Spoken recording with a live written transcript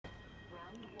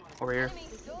over here.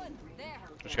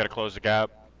 Just gotta close the gap.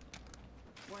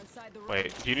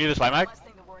 Wait, do you need this light mag?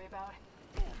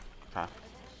 Huh.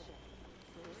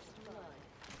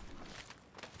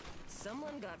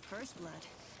 Someone got first blood.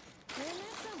 And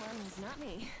that someone was not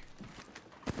me.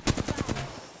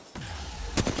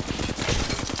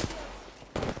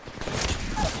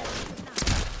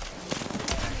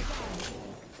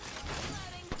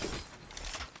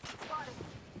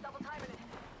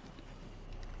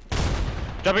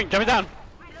 Jumping down!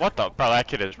 What the? Bro, that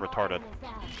kid is retarded.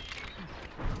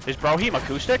 Is Brohim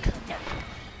acoustic?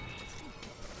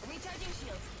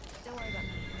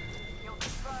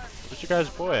 Where's your guys'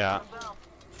 boy at?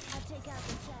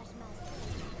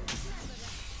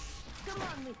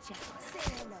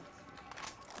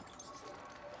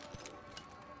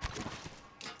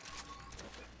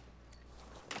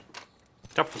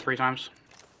 Jump for 3 times.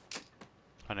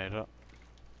 I need it.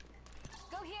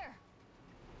 Go here.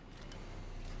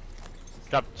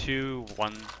 Got 2,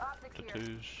 1 to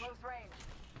 2s.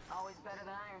 Always better than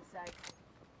iron sight.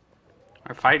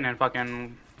 We're fighting in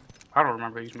fucking. I don't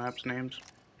remember these maps' names.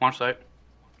 Launch site.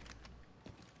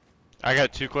 I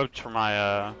got 2 clips for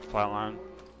my flatline.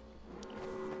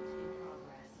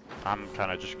 I'm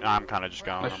kinda just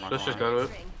going. Let's just go to it.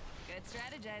 Good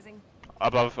strategizing.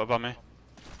 Above me.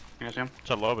 You guys see him? It's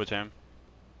a Loba team.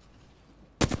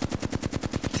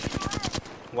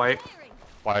 White.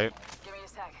 White. Give me a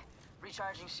sec.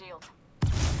 Recharging shield.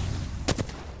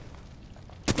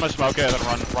 I'm gonna smoke it and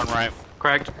then run right.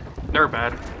 Cracked. They're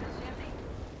bad.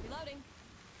 Reloading.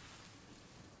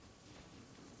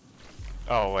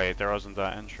 Oh wait, there wasn't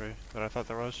that entry that I thought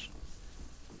there was.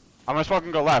 I'm gonna smoke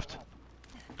and go left.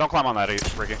 Don't climb on that,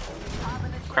 Ricky.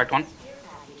 Cracked one.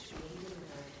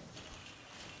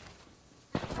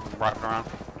 Wrapping around.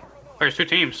 There's 2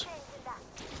 teams.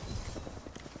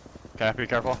 Okay, be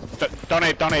careful.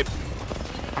 Donate.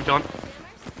 I'm killing.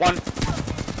 1.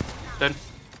 Dead.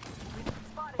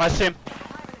 Last team.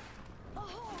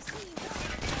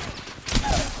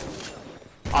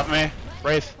 Off me.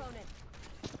 Wraith.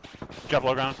 Jump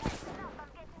low ground.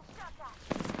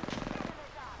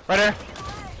 Right here.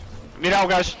 Need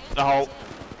help, guys. The hole.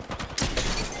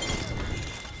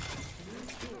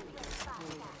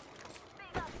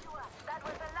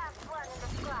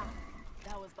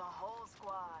 That was the whole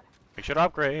squad. We should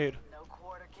upgrade. No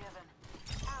quarter given.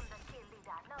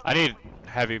 I need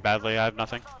heavy badly. I have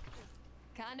nothing.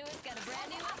 Conduit's got a brand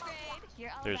new upgrade. You're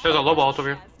all There's a low ball over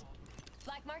here.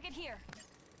 Black market here.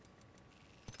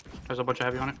 There's a bunch of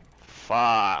heavy on it.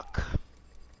 Fuck.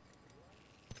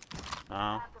 No.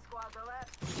 Half the squads are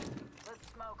left.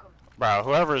 Let's smoke 'em. Bro,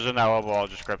 whoever's in that low ball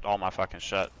just gripped all my fucking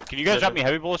shit. Can you guys drop me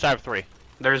heavy bullets? I have 3.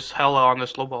 There's hella on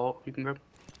this low ball. You can grab.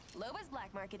 Loba's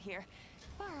black market here.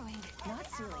 Borrowing,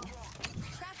 not stealing.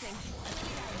 Crafting.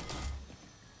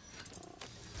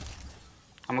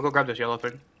 I'm gonna go grab this yellow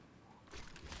thing.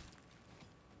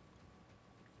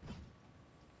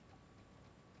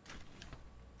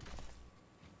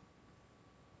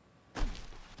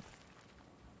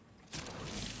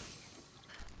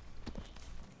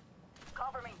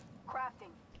 Cover me.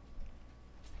 Crafting.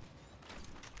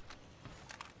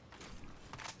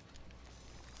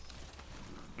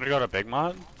 I'm gonna go to Big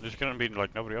Mod. There's gonna be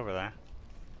like nobody over there.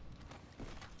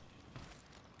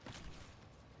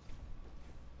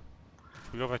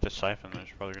 If we go back to Siphon, there's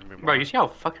probably gonna be more. Bro, you see how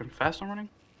fucking fast I'm running?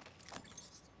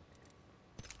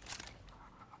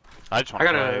 I just want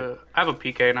to I have a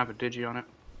PK and I have a Digi on it.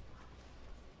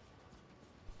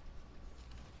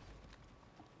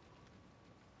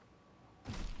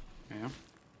 Yeah.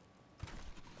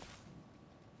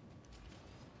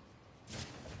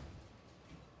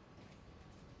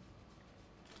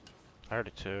 I heard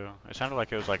it too. It sounded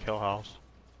like it was like Hill House.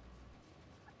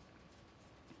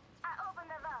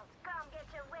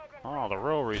 Oh, the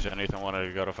real reason Ethan wanted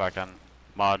to go to fucking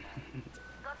Mod.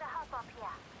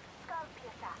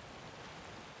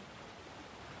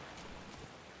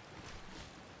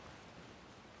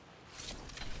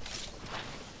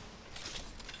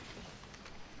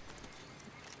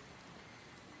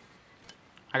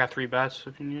 I got 3 bats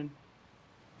if you need.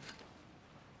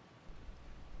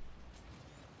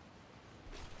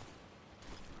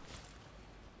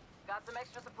 Got some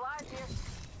extra supplies here.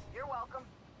 You're welcome.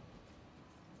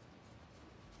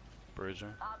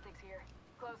 Bruiser. Optics here.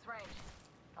 Close range.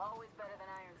 Always better than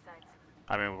iron sights.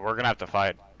 I mean, we're gonna have to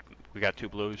fight. We got 2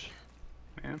 blues.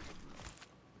 Yeah.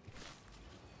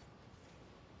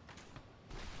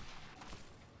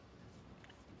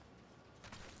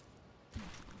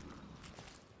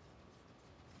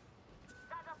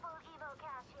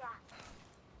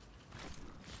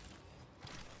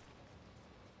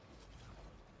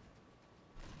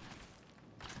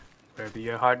 Baby,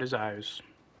 your heart desires.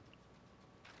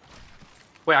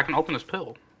 Wait, I can open this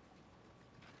pill.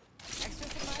 Extra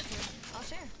supplies here. I'll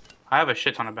share. I have a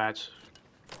shit ton of bats.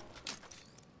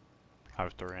 I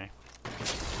have 3. I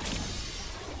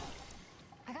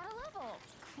got a level.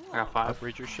 Cool. I got 5.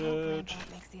 Upgrade your I hope shit.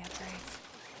 Grandpa makes the upgrades.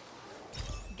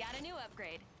 Got a new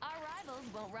upgrade. Our rivals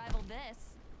won't rival this.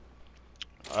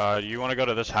 You want to go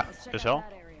to this this hill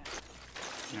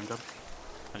Yeah, I'm good.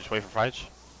 and just wait for fights?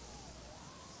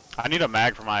 I need a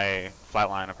mag for my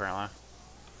flatline apparently.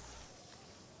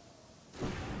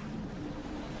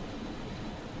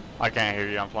 I can't hear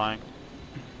you. I'm flying.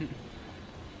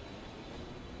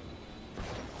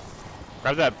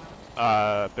 Grab that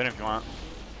bin if you want.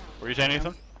 Were you saying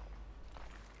anything?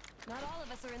 Not all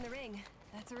of us are in the ring.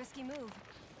 That's a risky move.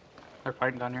 They're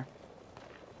fighting down here.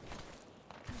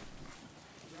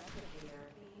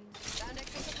 Found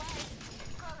extra supplies.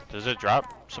 Does it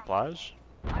drop supplies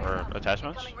or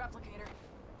attachments? Incoming replicator.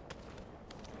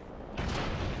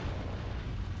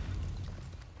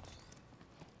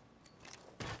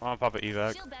 I'm gonna pop an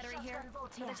evac. Shield battery here.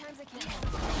 Other times I can't.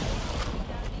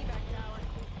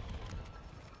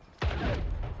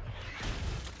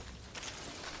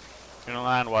 You gonna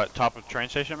land what? Top of train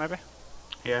station maybe?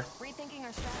 Yeah. Rethinking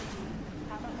our strategy.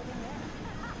 How about moving there?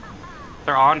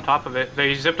 They're on top of it.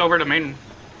 They zipped over to main.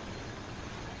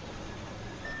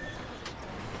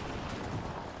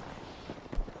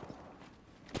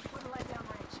 Wouldn't let down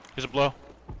range. Here's a blow.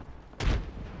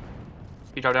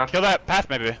 You drop down. Kill that path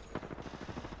maybe.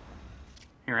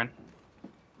 You're in.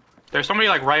 There's somebody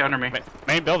like right under me.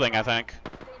 Main building I think.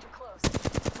 Danger close.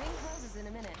 Ring closes in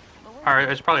a minute. But we're Alright,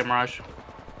 it's probably a Mirage.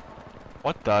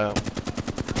 What the?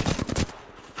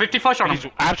 50 flush on He's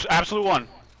him. absolute one.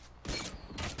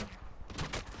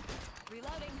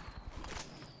 reloading.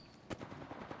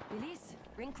 Release.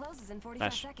 Ring closes in 45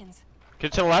 Nice. seconds.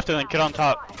 Get to the left and then get on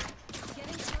top.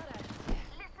 Getting shot at.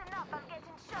 Listen up, I'm getting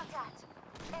shot at.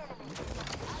 Enemy.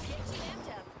 I'll get you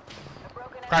amped up. A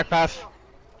broken Crack enemy path. shield.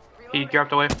 He Reloading.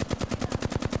 dropped away. No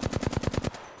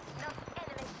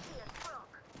enemy shield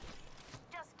broke.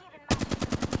 Just giving my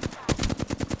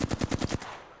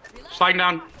Reloading. Sliding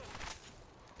down.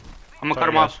 I'm gonna Sorry, cut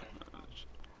him guys. off.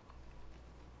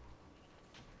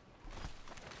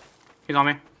 He's on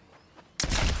me.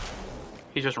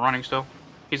 He's just running still.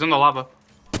 He's in the lava.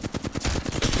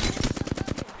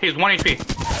 He's 1 HP.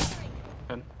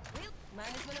 Good.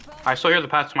 Minus one I still hear the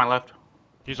path to my left.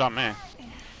 He's on me.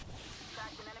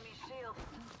 cracked an enemy shield.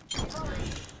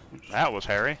 Reloading. That was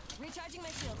hairy. Recharging my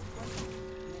shields.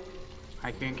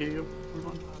 I can't get you.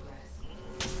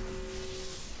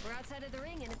 We're outside of the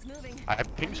ring and it's moving. I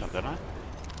pinged something, didn't I?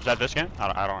 Was that this game?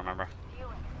 I don't remember.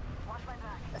 Healing. Watch my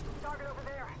back. Target over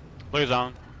there. Look at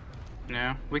zone.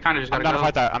 Yeah, we kind of just I'm gotta down go.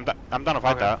 to fight that. I'm down to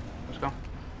fight Okay, that. Let's go.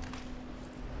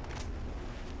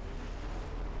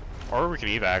 Or we can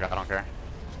evac. I don't care.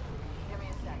 Give me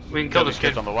a sec. We can kill this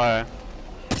kid's kid. on the way.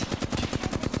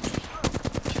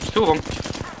 There's 2 of them.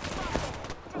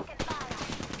 Taking fire.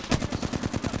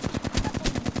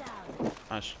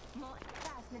 Nice.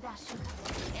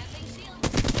 Amping shields.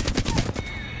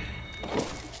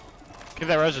 Keep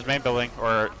that res his main building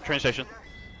or train station.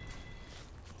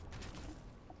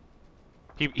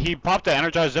 He popped the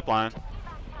energized zip line.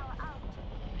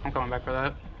 I'm coming back for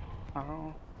that.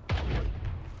 Oh.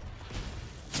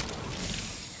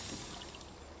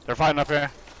 They're fighting up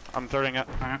here. I'm thirding it.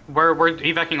 Alright. We're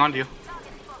evacing onto you.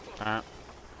 Alright.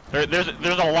 There's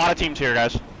a lot of teams here,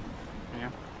 guys. Yeah.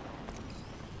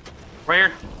 Right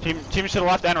here. Teams to the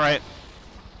left and right.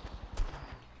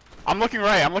 I'm looking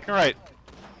right. I'm looking right.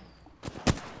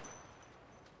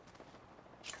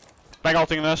 Back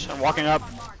ulting this. I'm walking up.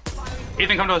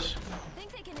 Ethan, come to us.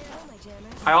 Think they can handle my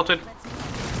jammers? I ulted.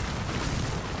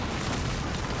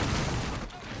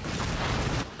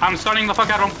 I'm stunning the fuck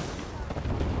out of him.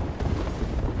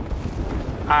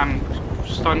 I'm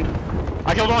stunned.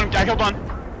 I killed one. I killed one.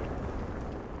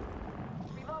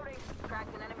 Reloading.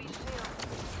 Cracked an enemy shield.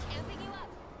 Amping you up.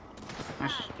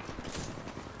 Nice.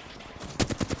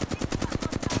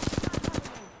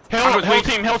 Hill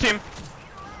team. Hill team.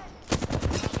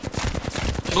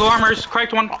 Blue armor's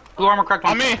cracked one. Blue armor cracked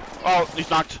one. On me. Oh, he's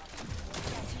knocked.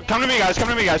 Come to me, guys. Come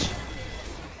to me, guys.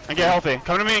 And get healthy.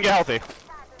 Come to me and get healthy.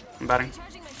 I'm batting.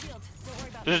 Recharging my shield. Don't worry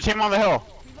about There's a team on the hill.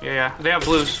 Yeah, yeah. They have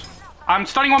blues. I'm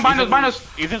stunning one behind us, behind us.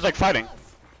 Ethan's like fighting.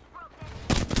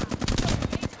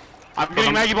 I'm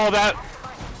getting Maggie Ball that.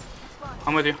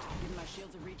 I'm with you.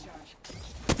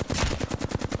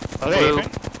 Are they Blue.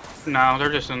 aping? No,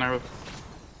 they're just in there. Giving him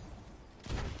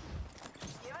the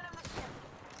shield.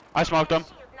 I smoked them.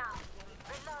 Shield now.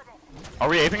 Reloading. Are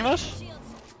we aping this? shields.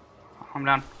 I'm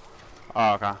down.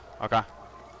 Oh, okay. Okay.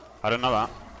 I didn't know that.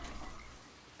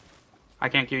 I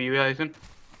can't kill you, Ethan.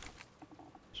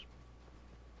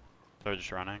 They're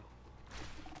just running.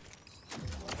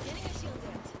 Getting a shield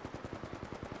out.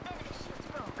 Enemy shields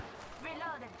broke.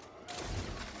 Reloading.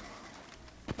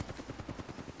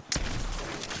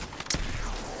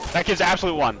 That kid's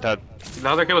absolute one. Dead. The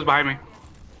other kid was behind me.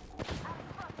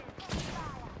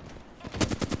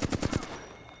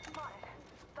 Spotted.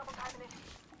 Double timing it.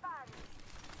 Fired.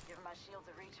 Giving my shields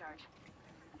a recharge.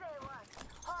 Say what?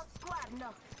 Whole squad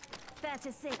knocked.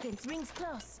 30 seconds. Rings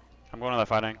close. I'm going to that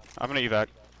fighting. I'm gonna evac.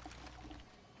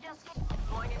 Just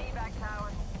going in evac tower.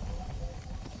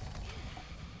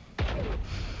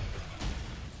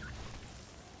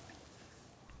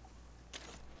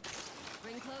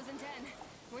 Ring close in 10.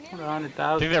 We're nearly 100,000.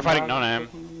 I think they're fighting No Name.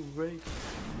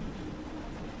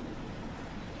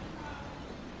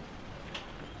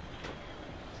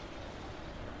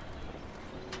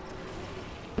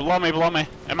 Below me, below me.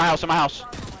 In my house, in my house.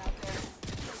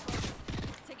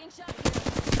 taking shots.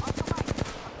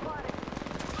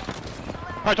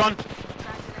 Right one.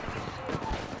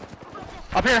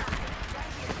 Up here.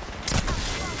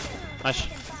 Nice.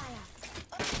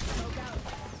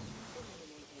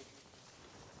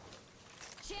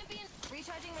 Champion.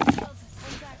 Recharging my shields.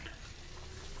 One sec.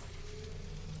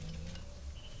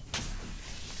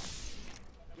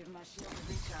 Giving my shield a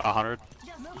recharge. 100.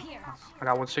 Move here. I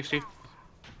got 160.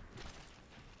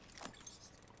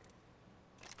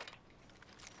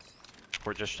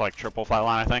 We're just like triple flat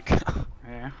line, I think.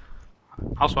 Yeah.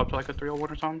 I'll swap to like a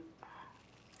 301 or something.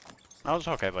 No, it's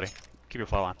okay, buddy. Keep your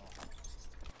flat line.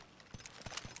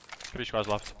 3 squads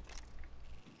left.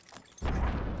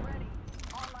 Ready.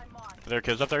 Online mod. Are there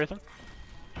kids up there, Ethan?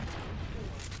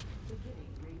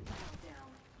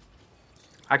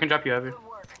 I can drop you heavy. Good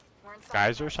work. We're inside.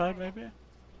 Geyser side, maybe? Where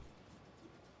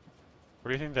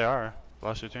do you think they are? The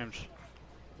last 2 teams.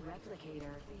 Replicator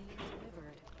being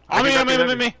delivered. On me, can on me, drop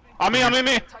on you me! On me, on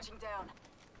me! Touching down.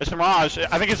 It's a Mirage.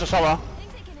 I think it's a solo.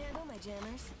 Think they can handle my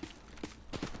jammers?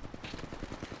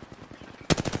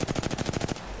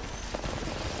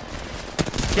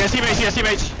 He has teammates, he has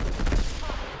teammates.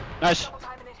 Nice. Double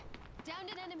timing it. Downed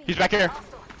an enemy. He's back here.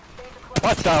 Hostile. Danger close.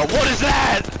 What the? What is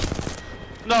that?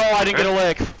 No, I didn't get a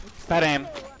lick. Bad aim.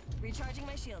 Recharging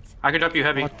my shields. I can drop you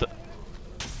heavy. What the?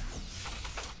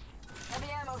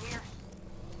 Heavy ammo here.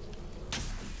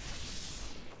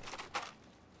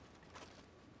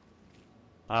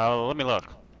 Let me look.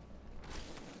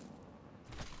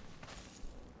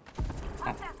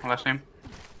 Oh, last name.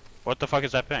 What the fuck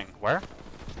is that ping? Where?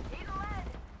 He's lead.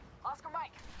 Oscar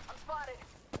Mike. I'm spotted.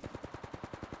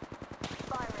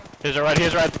 Firing. Here's a red,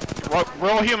 here's red.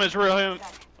 Real humans, real humans.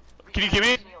 Can you give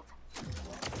me? Shield.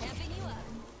 Amping you up.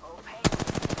 Oh, pain.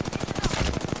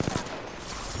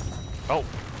 Oh,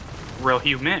 Real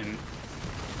human.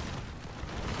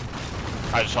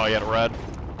 I just saw you had a red.